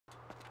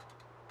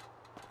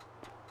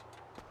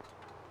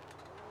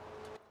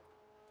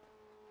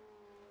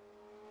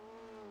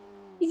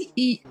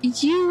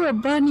You were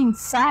burning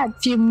fat a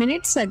few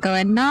minutes ago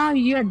and now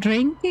you're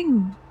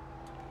drinking.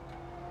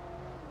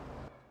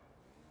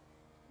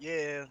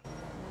 Yeah.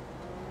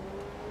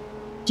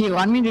 Do you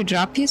want me to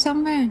drop you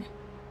somewhere?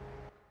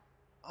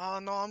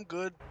 No, I'm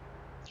good.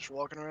 Just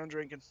walking around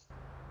drinking.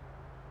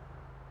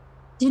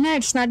 You know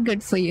it's not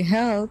good for your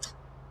health.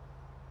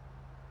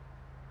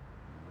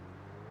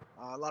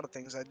 A lot of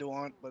things I do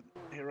aren't, but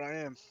here I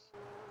am.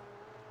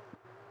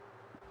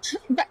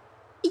 But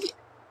you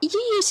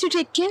used to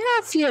take care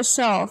of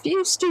yourself. You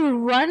used to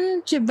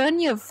run to burn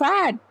your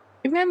fat.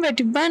 Remember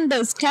to burn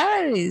those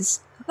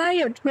calories. Now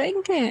you're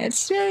drinking.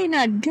 It's really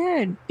not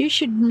good. You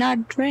should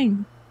not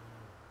drink.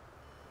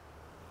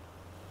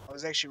 I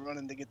was actually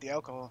running to get the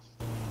alcohol.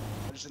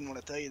 I just didn't want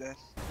to tell you that.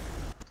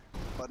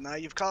 But now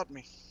you've caught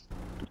me.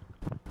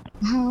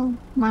 Oh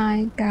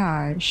my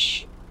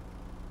gosh.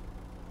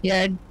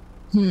 You're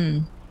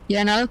an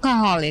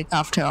alcoholic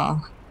after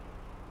all.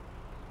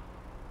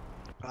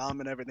 I'm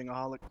an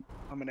everythingaholic.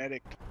 I'm an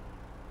addict.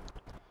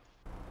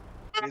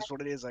 It is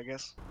what it is, I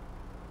guess.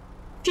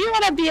 If you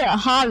want to be a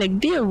holic,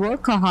 be a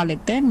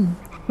workaholic then.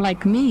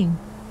 Like me.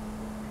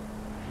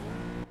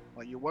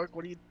 Well, you work,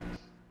 what do you...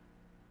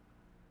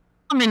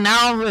 I mean,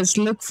 I always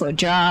look for a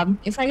job.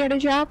 If I get a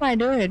job, I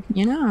do it,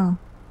 you know.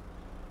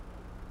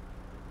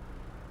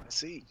 I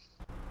see.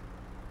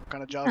 What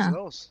kind of jobs are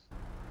those?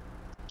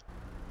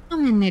 I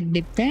mean, it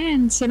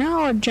depends, you know,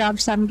 what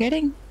jobs I'm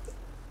getting.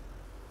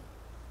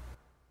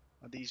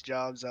 Are these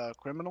jobs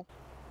criminal?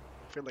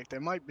 I feel like they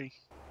might be.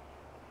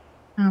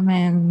 I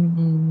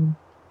mean,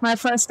 my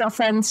first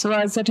offense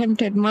was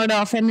attempted murder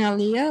of an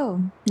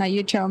LEO. Now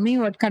you tell me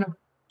what kind of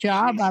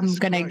job Jesus I'm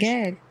gonna Christ.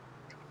 get.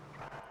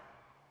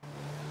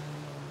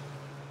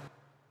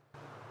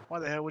 Why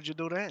the hell would you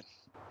do that?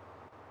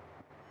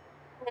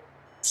 It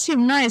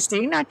seemed nice to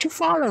you not to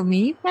follow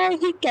me, but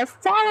he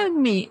kept following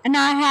me, and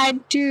I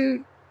had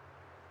to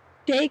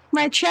take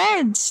my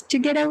chance to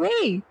get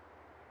away.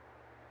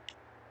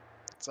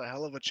 It's a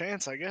hell of a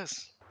chance, I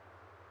guess.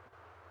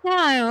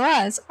 Yeah, it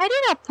was. I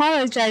did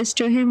apologize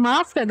to him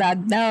after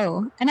that,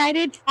 though, and I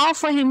did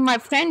offer him my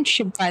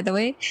friendship, by the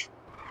way.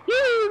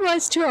 He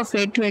was too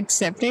afraid to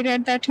accept it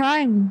at that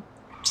time.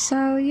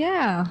 So,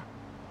 yeah.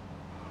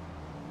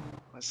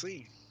 I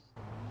see.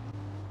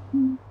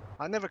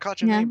 I never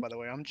caught your name, by the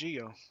way. I'm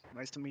Gio.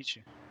 Nice to meet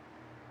you.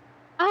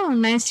 Oh,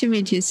 nice to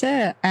meet you,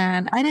 sir.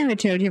 And I never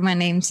told you my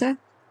name, sir.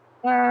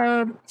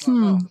 I'm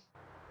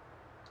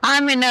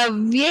in a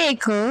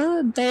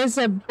vehicle. There's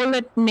a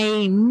bullet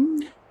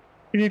name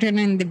written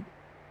in the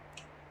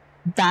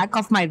back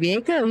of my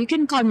vehicle. You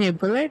can call me a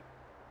bullet.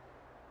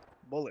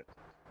 Bullet.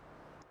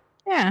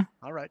 Yeah.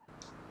 All right.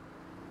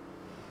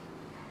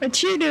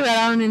 What you do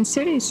around in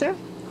city, sir?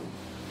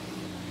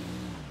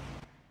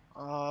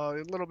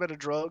 A little bit of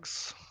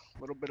drugs.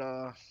 A little bit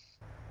of...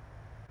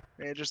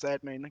 Yeah, just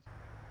that mainly.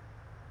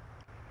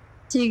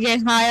 Do you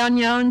get high on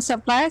your own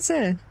supply,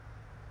 sir?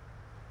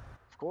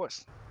 Of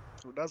course.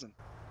 Who doesn't?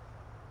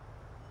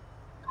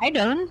 I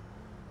don't.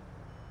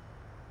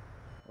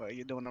 Well,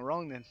 you're doing it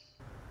wrong then.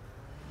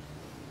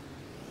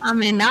 I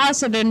mean, I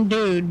also don't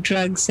do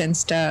drugs and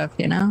stuff,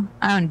 you know?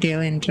 I don't deal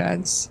in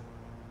drugs.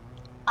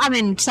 I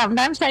mean,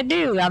 sometimes I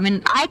do. I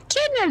mean, I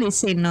can't really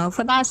say no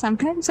for that.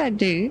 Sometimes I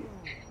do.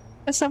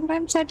 But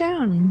sometimes I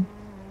don't.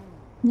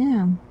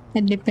 Yeah,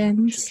 it depends.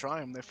 You should try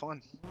them. They're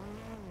fun.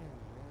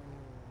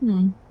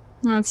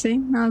 I'll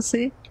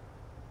see.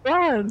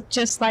 Well,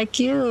 just like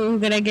you, you're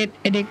gonna get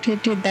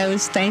addicted to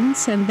those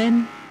things and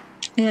then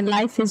your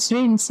life is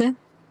ruined, sir.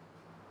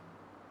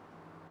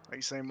 Are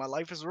you saying my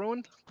life is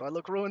ruined? Do I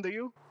look ruined to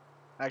you?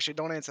 Actually,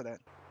 don't answer that.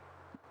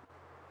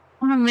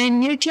 I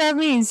mean, you tell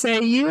me,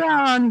 sir, you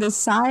are on the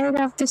side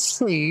of the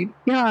street,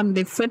 you're on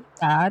the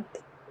footpath,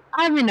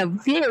 I'm in a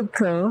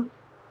vehicle.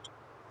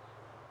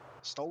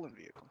 Stolen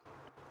vehicle.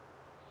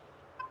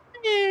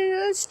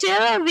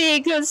 Still a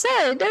vehicle,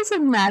 sir. It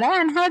doesn't matter.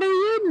 And how do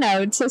you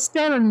know it's a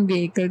stolen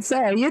vehicle,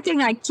 sir? You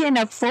think I can't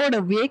afford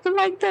a vehicle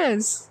like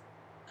this?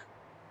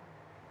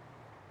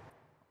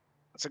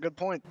 That's a good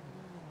point.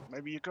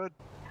 Maybe you could.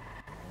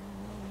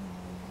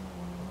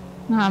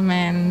 I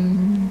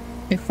mean,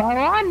 if I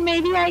want,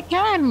 maybe I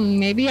can.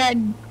 Maybe I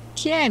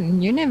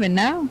can. You never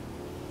know.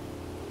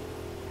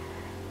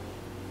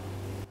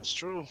 That's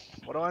true.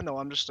 What do I know?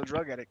 I'm just a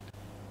drug addict.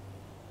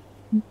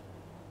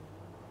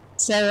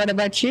 So what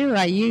about you?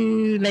 Are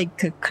you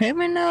like a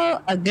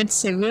criminal, a good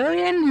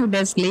civilian who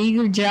does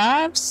legal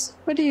jobs?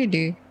 What do you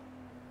do?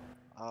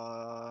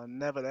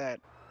 Never that.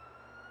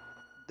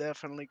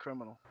 Definitely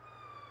criminal.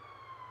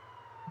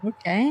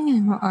 Okay.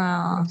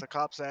 If the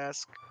cops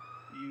ask,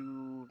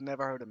 you've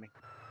never heard of me.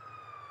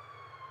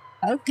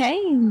 Okay.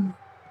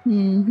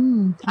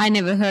 I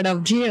never heard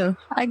of Jill.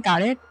 I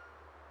got it.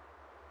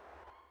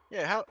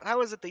 Yeah,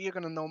 how is it that you're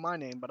gonna know my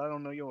name, but I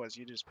don't know yours?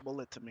 You just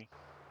bullet to me.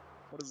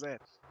 What is that?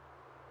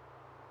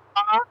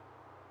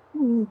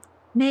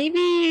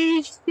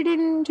 Maybe she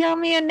didn't tell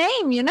me a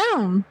name, you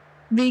know.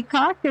 Be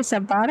cautious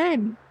about it.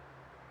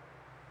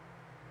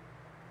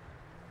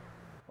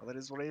 Well, that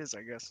is what it is,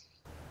 I guess.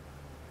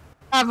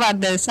 How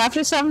about this?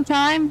 After some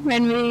time,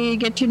 when we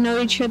get to know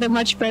each other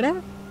much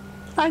better,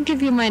 I'll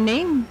give you my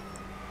name.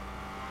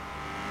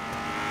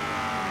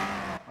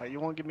 You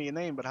won't give me your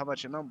name, but how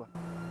about your number?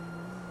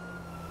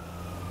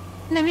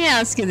 Let me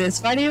ask you this.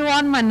 Why do you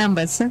want my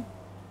number, sir?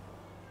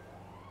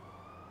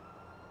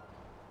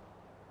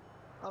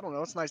 I don't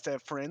know. It's nice to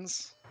have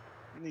friends.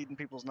 You needing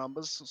people's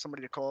numbers,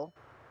 somebody to call.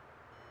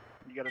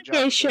 You got a job.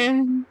 Okay,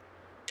 sure.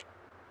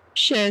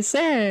 Sure,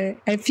 sir.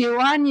 If you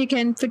want, you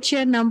can put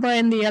your number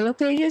in the yellow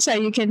pages, or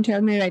you can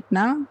tell me right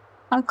now.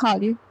 I'll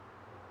call you.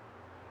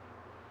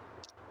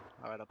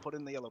 All right, I'll put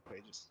in the yellow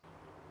pages.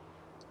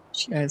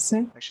 Sure,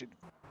 sir. Actually,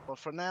 but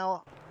for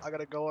now, I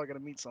gotta go. I gotta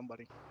meet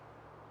somebody.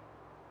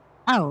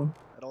 Oh,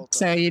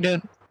 so you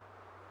don't...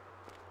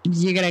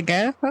 You gotta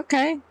go?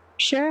 Okay,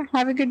 sure.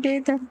 Have a good day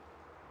then.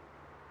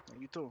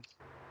 You too.